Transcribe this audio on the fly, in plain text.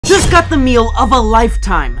just got the meal of a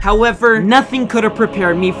lifetime. However, nothing could have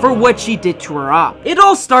prepared me for what she did to her op. It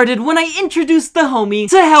all started when I introduced the homie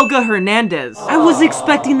to Helga Hernandez. I was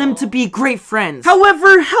expecting them to be great friends.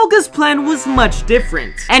 However, Helga's plan was much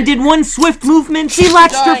different. And in one swift movement, she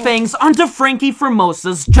latched her fangs onto Frankie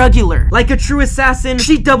Formosa's jugular. Like a true assassin,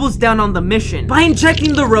 she doubles down on the mission by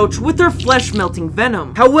injecting the roach with her flesh-melting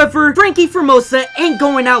venom. However, Frankie Formosa ain't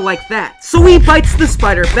going out like that, so he bites the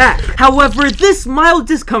spider back. However, this mild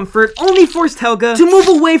discomfort only forced Helga to move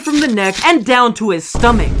away from the neck and down to his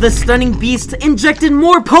stomach. The stunning beast injected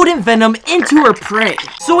more potent venom into her prey,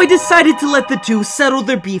 so I decided to let the two settle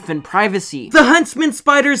their beef in privacy. The Huntsman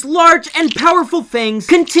spider's large and powerful fangs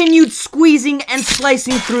continued squeezing and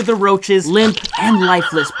slicing through the roach's limp and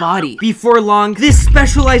lifeless body. Before long, this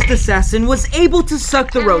specialized assassin was able to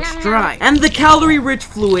suck the roach dry, and the calorie-rich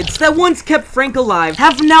fluids that once kept Frank alive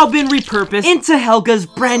have now been repurposed into Helga's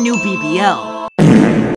brand new BBL.